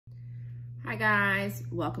Hi guys,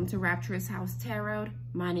 welcome to Rapturous House Tarot.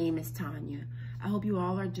 My name is Tonya. I hope you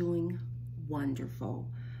all are doing wonderful.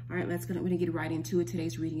 All right, we're gonna get right into it.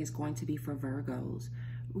 Today's reading is going to be for Virgos.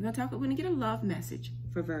 We're gonna get a love message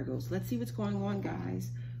for Virgos. Let's see what's going on, guys,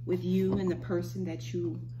 with you and the person that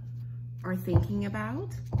you are thinking about.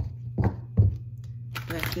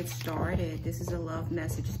 Let's get started. This is a love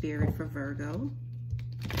message, Spirit, for Virgo.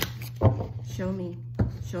 Show me,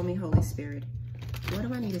 Holy Spirit. What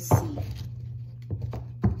do I need to see?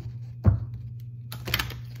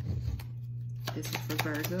 This is for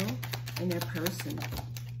Virgo and their person.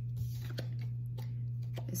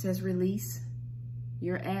 It says, release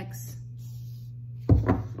your ex.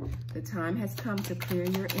 The time has come to clear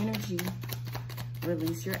your energy.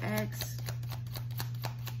 Release your ex.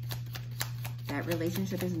 That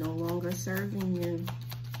relationship is no longer serving you.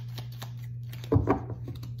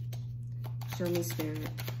 Show me, Spirit.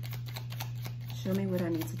 Show me what I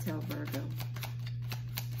need to tell Virgo.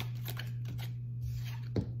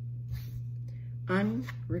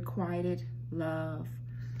 Unrequited love.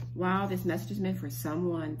 Wow, this message is meant for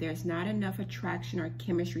someone. There's not enough attraction or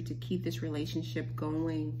chemistry to keep this relationship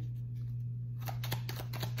going.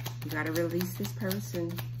 You gotta release this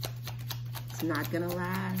person. It's not gonna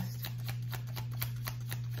last.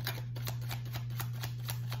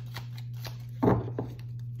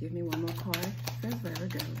 Give me one more card for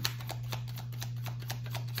Virgo.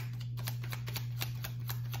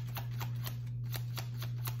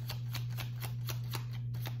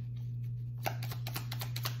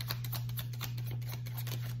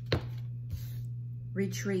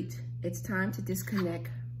 Retreat. It's time to disconnect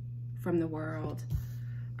from the world.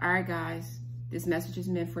 All right, guys, this message is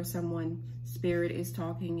meant for someone. Spirit is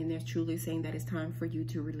talking and they're truly saying that it's time for you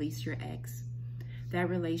to release your ex. That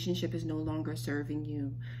relationship is no longer serving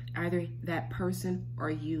you. Either that person or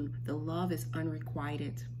you. The love is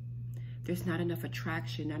unrequited. There's not enough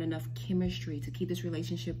attraction, not enough chemistry to keep this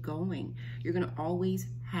relationship going. You're going to always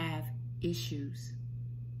have issues.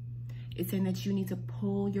 It's saying that you need to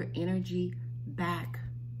pull your energy back.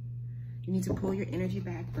 You need to pull your energy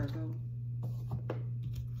back, Virgo.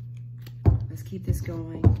 Let's keep this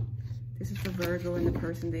going. This is for Virgo and the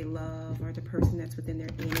person they love, or the person that's within their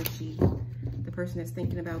energy, the person that's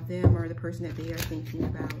thinking about them, or the person that they are thinking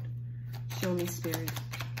about. Show me, Spirit.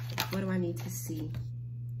 What do I need to see?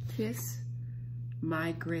 Kiss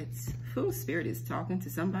my grits. Ooh, Spirit is talking to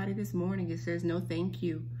somebody this morning. It says, no thank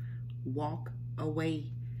you. Walk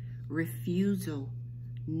away. Refusal.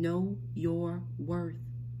 Know your worth,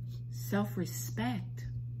 self-respect,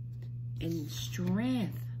 and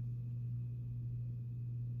strength.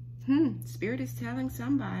 Spirit is telling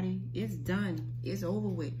somebody it's done, it's over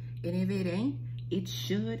with. And if it ain't, it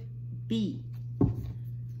should be. All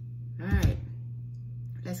right,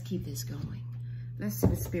 let's keep this going. Let's see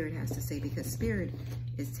what Spirit has to say, because Spirit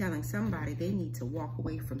is telling somebody they need to walk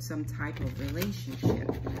away from some type of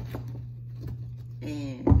relationship.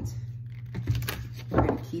 And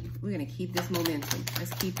we're gonna keep this momentum.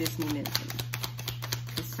 Let's keep this momentum.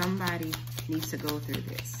 Because somebody needs to go through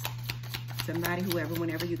this. Somebody, whoever,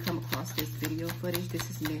 whenever you come across this video footage, this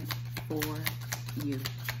is meant for you.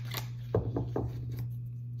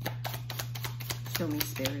 Show me,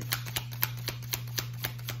 Spirit.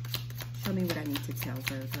 Show me what I need to tell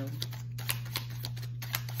Virgo.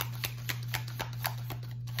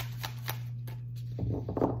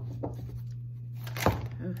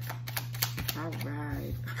 All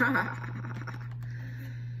right.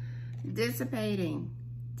 Dissipating.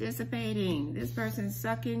 This person's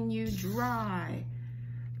sucking you dry.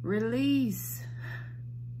 Release.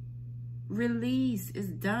 It's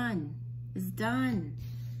done. It's done.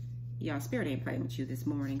 Y'all, Spirit ain't playing with you this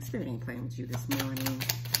morning. Spirit ain't playing with you this morning.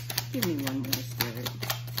 Give me one more, Spirit.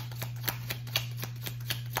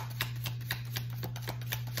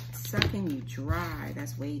 Sucking you dry.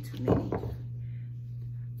 That's way too many.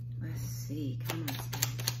 Let's see. Come on, Spirit.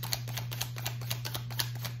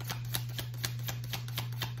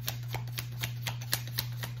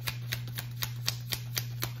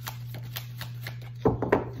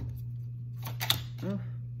 Oh.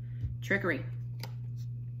 Trickery.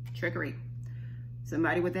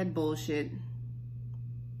 Somebody with that bullshit.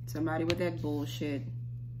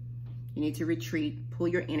 You need to retreat. Pull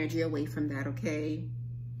your energy away from that, okay?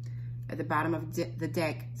 At the bottom of the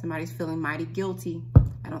deck, somebody's feeling mighty guilty.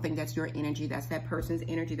 I don't think that's your energy. That's that person's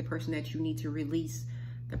energy, the person that you need to release,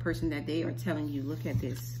 the person that they are telling you, look at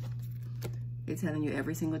this. They're telling you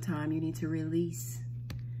every single time you need to release.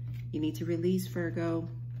 You need to release, Virgo.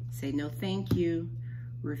 Say no thank you.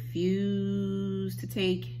 Refuse to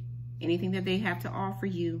take anything that they have to offer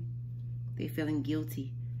you. They're feeling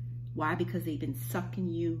guilty. Why? Because they've been sucking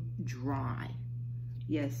you dry.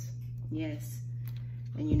 Yes, yes.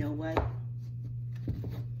 And you know what?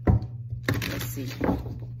 Let's see.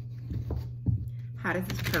 How does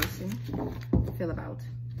this person feel about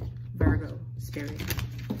Virgo, Spirit?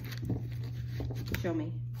 Show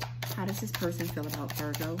me. How does this person feel about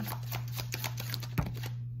Virgo?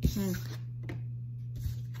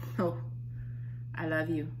 Oh, I love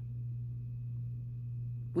you.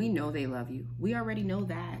 We know they love you. We already know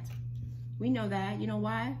that. We know that. You know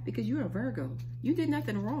why? Because you're a Virgo. You did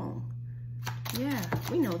nothing wrong. Yeah,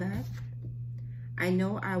 we know that. I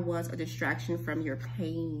know I was a distraction from your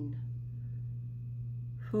pain.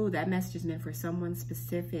 Ooh, that message is meant for someone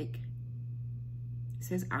specific. It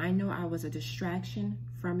says, I know I was a distraction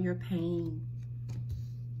from your pain.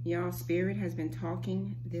 Y'all, Spirit has been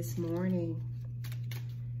talking this morning.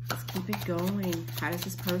 Let's keep it going. How does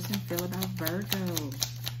this person feel about Virgo?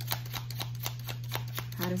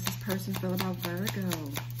 How does this person feel about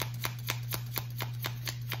Virgo?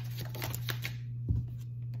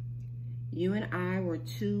 You and I were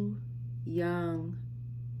too young.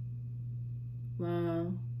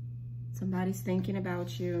 Wow. Somebody's thinking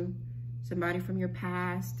about you. Somebody from your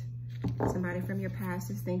past. Somebody from your past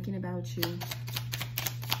is thinking about you.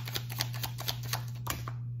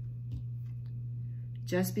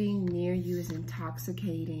 Just being near you is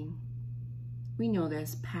intoxicating. We know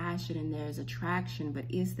there's passion and there's attraction, but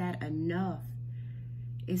is that enough?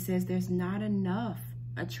 It says there's not enough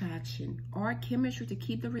attraction or chemistry to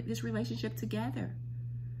keep this relationship together.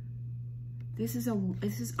 This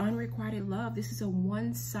is unrequited love. This is a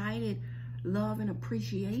one-sided love and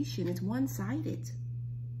appreciation. It's one-sided.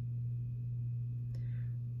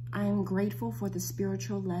 I am grateful for the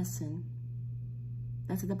spiritual lesson.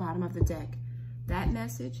 That's at the bottom of the deck. That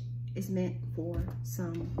message is meant for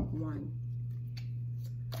someone.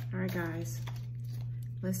 All right, guys.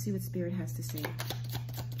 Let's see what Spirit has to say.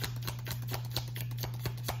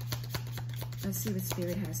 Let's see what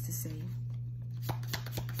Spirit has to say.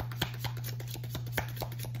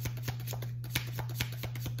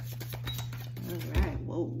 All right.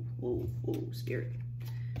 Whoa, whoa, whoa, Spirit.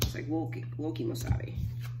 It's like Woki Mosabe.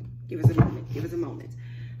 Give us a moment. Give us a moment.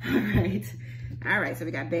 All right. All right. So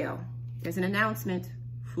we got Bail. There's an announcement.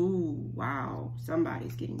 Ooh, wow.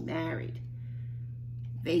 Somebody's getting married.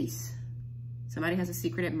 Vase. Somebody has a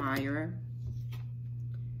secret admirer.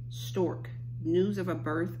 Stork. News of a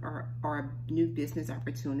birth or a new business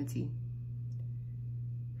opportunity.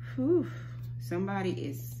 Whew. Somebody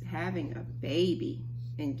is having a baby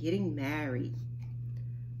and getting married.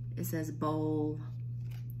 It says bowl.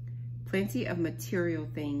 Plenty of material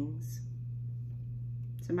things.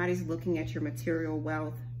 Somebody's looking at your material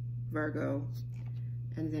wealth, Virgo.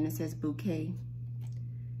 And then it says bouquet.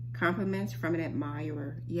 Compliments from an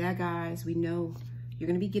admirer. Yeah, guys, we know you're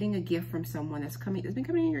going to be getting a gift from someone that's been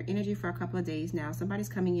coming in your energy for a couple of days now. Somebody's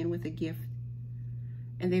coming in with a gift.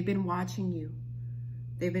 And they've been watching you.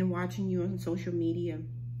 They've been watching you on social media.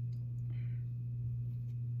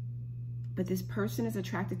 But this person is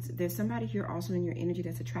attracted there's somebody here also in your energy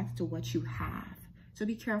that's attracted to what you have. So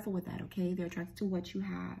be careful with that, okay? They're attracted to what you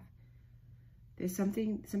have. There's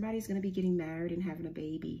somebody's going to be getting married and having a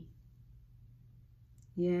baby.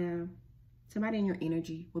 Yeah. Somebody in your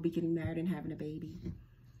energy will be getting married and having a baby.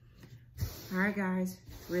 All right, guys.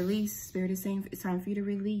 Release. Spirit is saying it's time for you to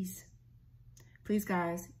release. Please,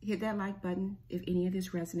 guys, hit that like button if any of this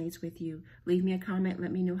resonates with you. Leave me a comment.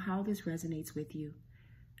 Let me know how this resonates with you.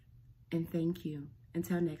 And thank you.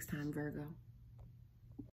 Until next time, Virgo.